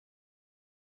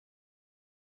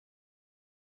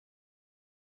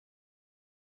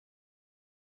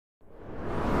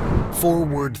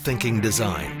Forward-thinking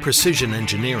design, precision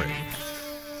engineering,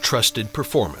 trusted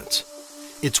performance.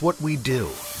 It's what we do.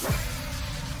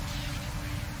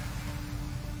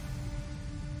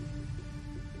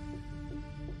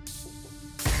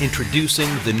 Introducing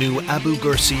the new Abu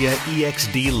Garcia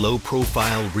EXD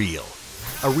low-profile reel,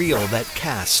 a reel that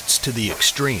casts to the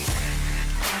extreme.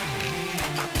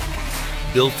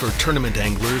 Built for tournament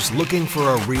anglers looking for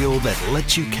a reel that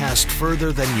lets you cast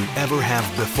further than you ever have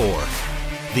before.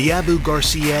 The Abu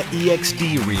Garcia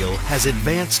EXD reel has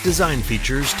advanced design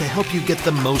features to help you get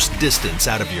the most distance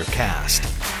out of your cast.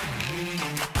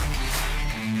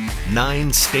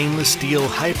 9 stainless steel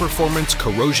high-performance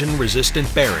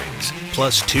corrosion-resistant bearings,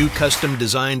 plus 2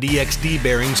 custom-designed EXD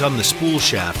bearings on the spool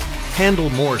shaft, handle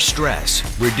more stress,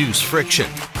 reduce friction,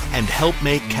 and help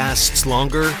make casts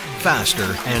longer,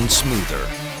 faster, and smoother.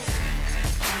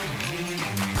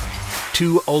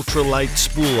 2 ultralight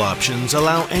spool options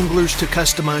allow anglers to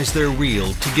customize their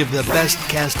reel to give the best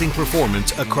casting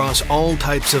performance across all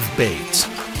types of baits.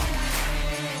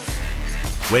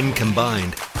 When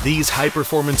combined, these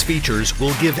high-performance features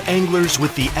will give anglers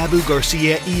with the Abu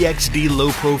Garcia EXD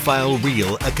low-profile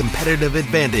reel a competitive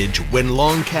advantage when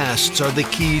long casts are the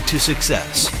key to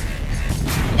success.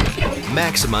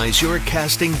 Maximize your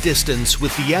casting distance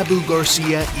with the Abu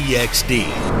Garcia EXD.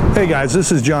 Hey guys,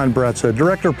 this is John Bretza,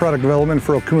 Director of Product Development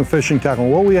for Okuma Fishing Tackle.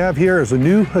 What we have here is a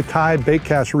new Hakai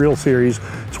Baitcast reel series.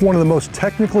 It's one of the most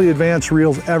technically advanced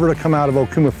reels ever to come out of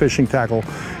Okuma Fishing Tackle.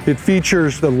 It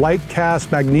features the light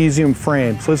cast magnesium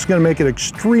frame, so it's going to make it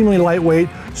extremely lightweight,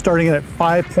 starting at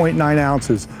 5.9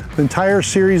 ounces. The entire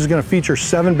series is going to feature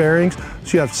 7 bearings,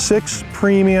 so you have 6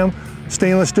 premium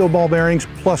stainless steel ball bearings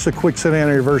plus a quick sit and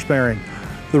reverse bearing.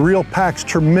 The reel packs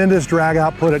tremendous drag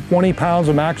output at 20 pounds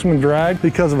of maximum drag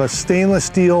because of a stainless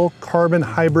steel carbon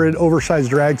hybrid oversized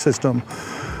drag system.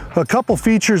 A couple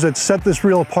features that set this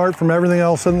reel apart from everything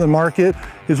else in the market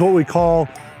is what we call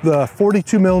the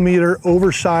 42 millimeter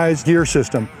oversized gear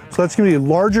system. So that's going to be a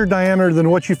larger diameter than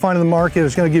what you find in the market.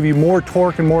 It's going to give you more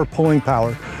torque and more pulling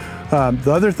power.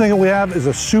 The other thing that we have is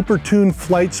a super tuned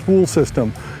flight spool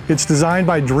system. It's designed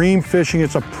by Dream Fishing.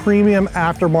 It's a premium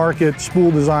aftermarket spool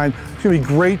design. It's going to be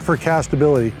great for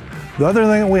castability. The other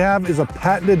thing that we have is a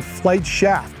patented flight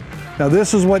shaft. Now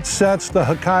this is what sets the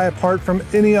Hakai apart from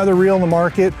any other reel in the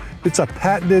market. It's a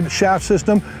patented shaft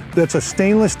system that's a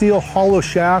stainless steel hollow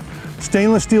shaft.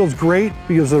 Stainless steel is great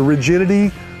because of the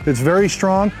rigidity. It's very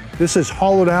strong. This is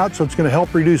hollowed out, so it's going to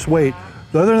help reduce weight.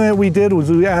 The other thing that we did was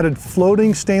we added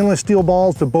floating stainless steel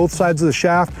balls to both sides of the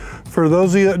shaft. For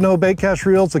those of you that know baitcast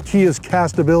reels, the key is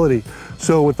castability.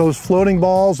 So with those floating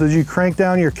balls, as you crank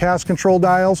down your cast control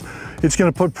dials, it's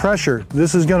going to put pressure.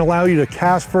 This is going to allow you to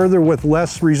cast further with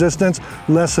less resistance,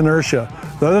 less inertia.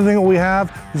 The other thing that we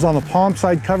have is on the palm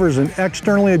side covers an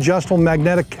externally adjustable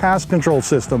magnetic cast control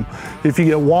system. If you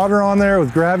get water on there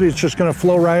with gravity, it's just going to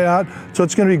flow right out. So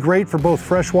it's going to be great for both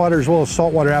freshwater as well as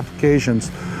saltwater applications.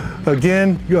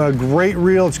 Again, a great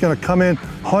reel. It's going to come in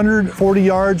 140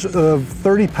 yards of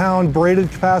 30-pound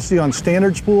braided capacity on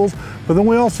standard spools, but then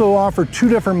we also offer 2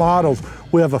 different models.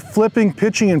 We have a flipping,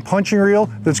 pitching, and punching reel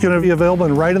that's going to be available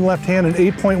in right and left hand in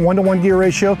 8.1-to-1 gear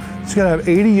ratio. It's going to have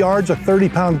 80 yards of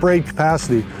 30-pound braid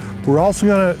capacity. We're also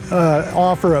going to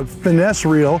offer a finesse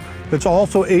reel that's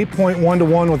also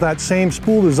 8.1-to-1 with that same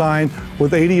spool design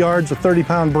with 80 yards of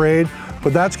 30-pound braid.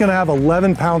 But that's going to have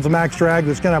 11 pounds of max drag.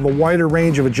 That's going to have a wider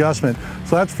range of adjustment.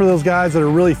 So that's for those guys that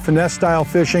are really finesse style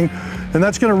fishing. And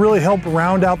that's going to really help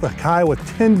round out the Hakai with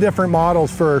 10 different models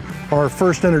for our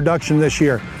first introduction this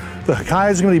year. The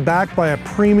Hakai is going to be backed by a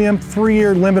premium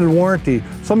 3-year limited warranty,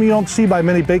 something you don't see by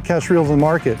many baitcast reels in the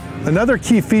market. Another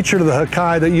key feature to the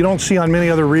Hakai that you don't see on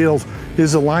many other reels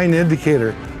is the line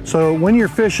indicator. So when you're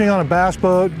fishing on a bass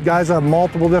boat, guys have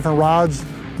multiple different rods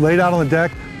laid out on the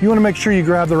deck. You want to make sure you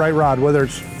grab the right rod, whether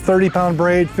it's 30-pound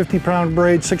braid, 50-pound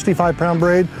braid, 65-pound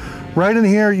braid. Right in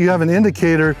here, you have an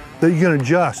indicator that you can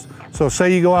adjust. So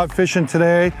say you go out fishing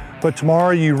today, but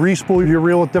tomorrow you re-spool your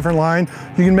reel with different line,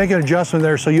 you can make an adjustment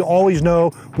there so you always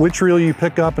know which reel you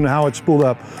pick up and how it's spooled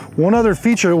up. One other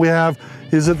feature that we have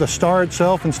is that the star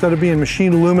itself, instead of being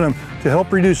machined aluminum, to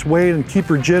help reduce weight and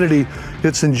keep rigidity,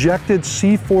 it's injected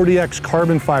C40X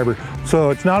carbon fiber.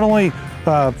 So it's not only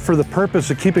for the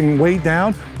purpose of keeping weight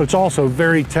down, but it's also a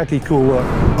very techie cool look.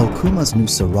 Okuma's new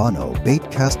Serrano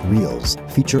Baitcast reels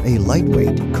feature a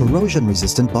lightweight,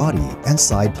 corrosion-resistant body and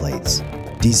side plates.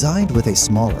 Designed with a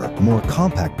smaller, more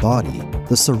compact body,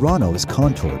 the Serrano is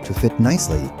contoured to fit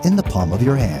nicely in the palm of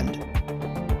your hand.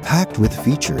 Packed with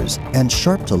features and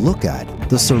sharp to look at,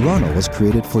 the Serrano was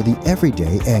created for the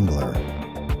everyday angler.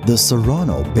 The The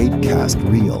Serrano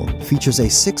Baitcast reel features a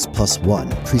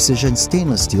 6+1 precision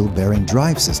stainless steel bearing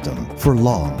drive system for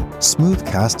long, smooth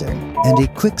casting and a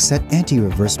quick-set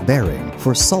anti-reverse bearing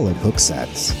for solid hook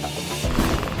sets.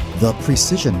 The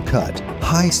precision-cut,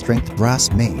 high-strength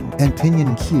brass main and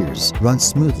pinion gears run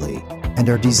smoothly and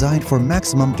are designed for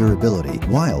maximum durability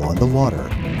while on the water.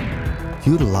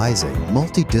 Utilizing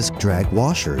multi-disc drag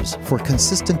washers for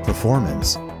consistent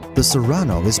performance, the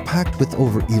Serrano is packed with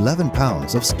over 11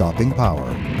 pounds of stopping power.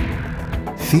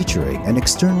 Featuring an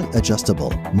externally adjustable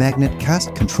magnet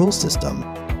cast control system,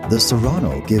 the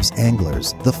Serrano gives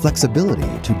anglers the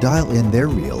flexibility to dial in their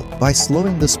reel by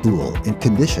slowing the spool in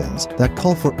conditions that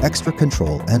call for extra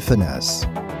control and finesse.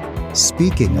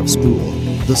 Speaking of spool,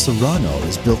 the Serrano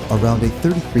is built around a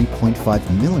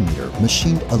 33.5mm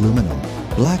machined aluminum,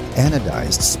 black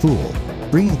anodized spool,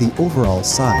 bringing the overall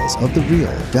size of the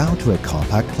reel down to a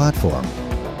compact platform.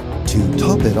 To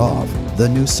top it off, the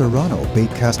new Serrano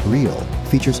Baitcast reel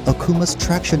features Okuma's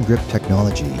traction grip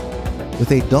technology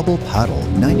with a double paddle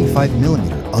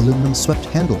 95mm aluminum swept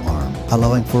handle arm,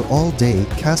 allowing for all-day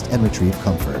cast and retrieve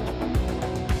comfort.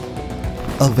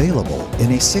 Available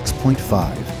in a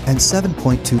 6.5 and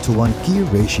 7.2:1 gear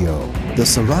ratio, the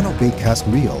Serrano Baitcast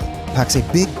reel packs a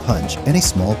big punch in a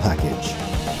small package.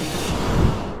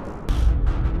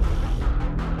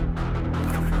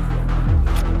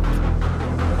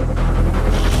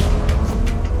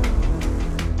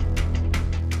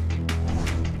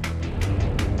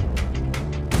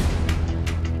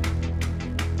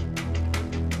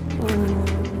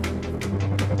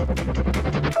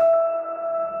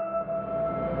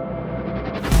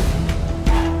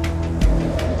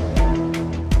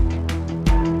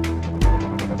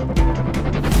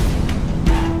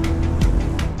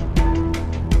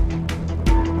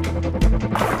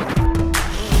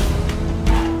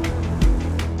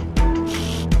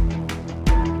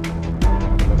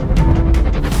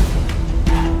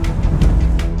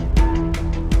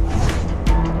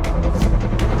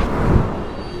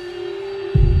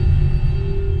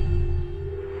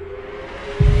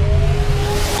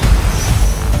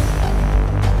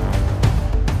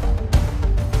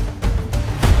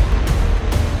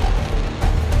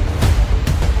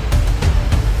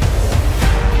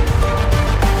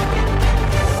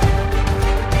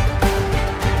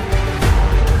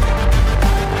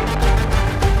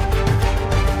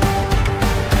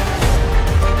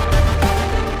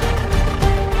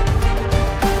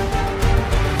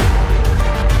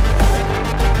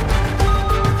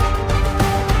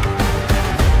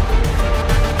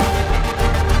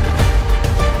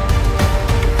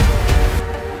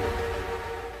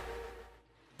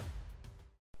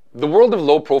 The world of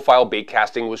low-profile bait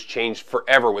casting was changed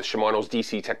forever with Shimano's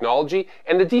DC technology,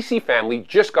 and the DC family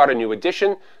just got a new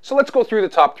addition, so let's go through the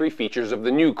top 3 features of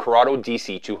the new Curado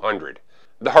DC200.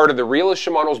 The heart of the reel is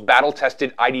Shimano's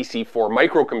battle-tested IDC4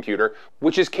 microcomputer,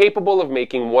 which is capable of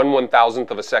making 1/1000th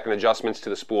of a second adjustments to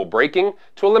the spool braking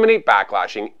to eliminate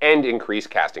backlashing and increase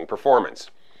casting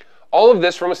performance. All of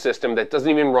this from a system that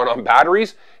doesn't even run on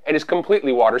batteries and is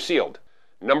completely water-sealed.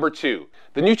 Number 2,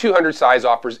 the new 200 size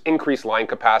offers increased line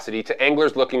capacity to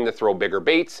anglers looking to throw bigger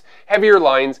baits, heavier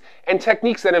lines, and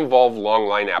techniques that involve long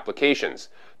line applications.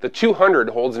 The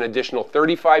 200 holds an additional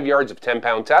 35 yards of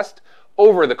 10-pound test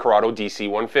over the Curado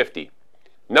DC150.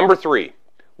 Number 3,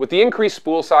 with the increased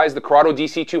spool size, the Curado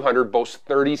DC200 boasts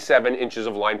 37 inches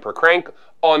of line per crank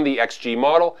on the XG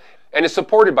model and is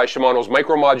supported by Shimano's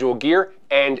micro-module gear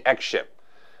and X-ship.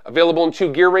 Available in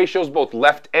 2 gear ratios, both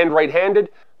left and right-handed,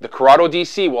 the Curado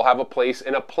DC will have a place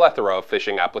in a plethora of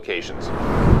fishing applications.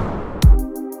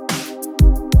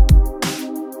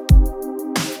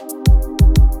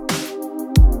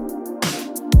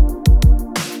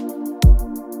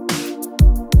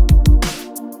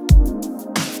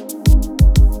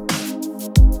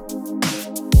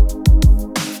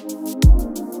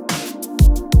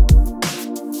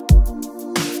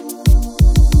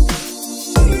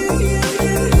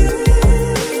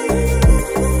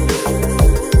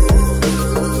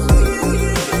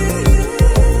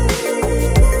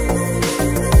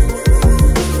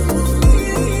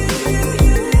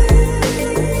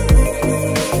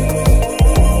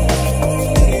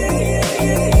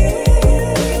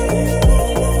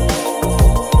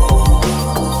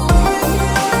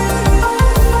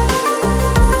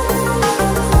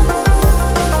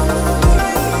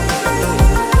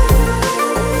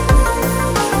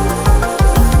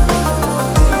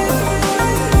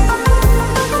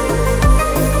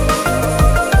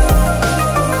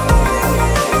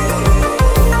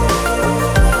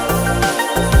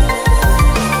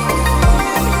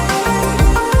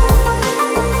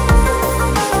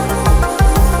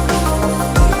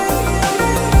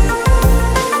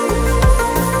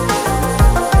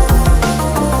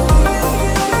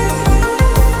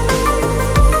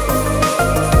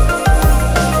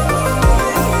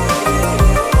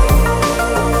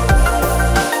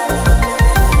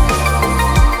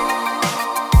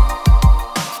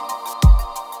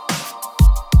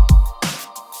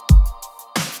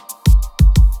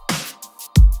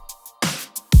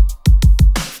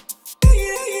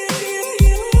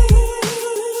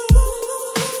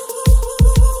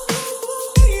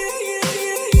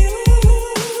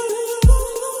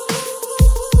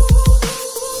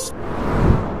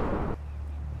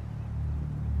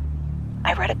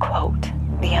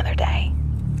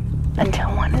 Until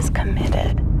one is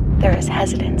committed, there is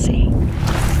hesitancy.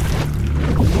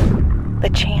 The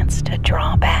chance to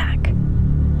draw back.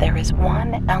 There is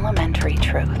one elementary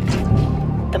truth.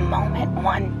 The moment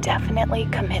one definitely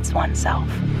commits oneself,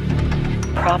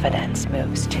 Providence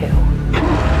moves too.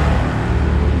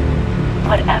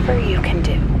 Whatever you can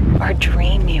do, or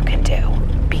dream you can do,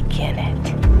 begin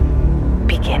it.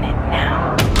 Begin it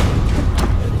now.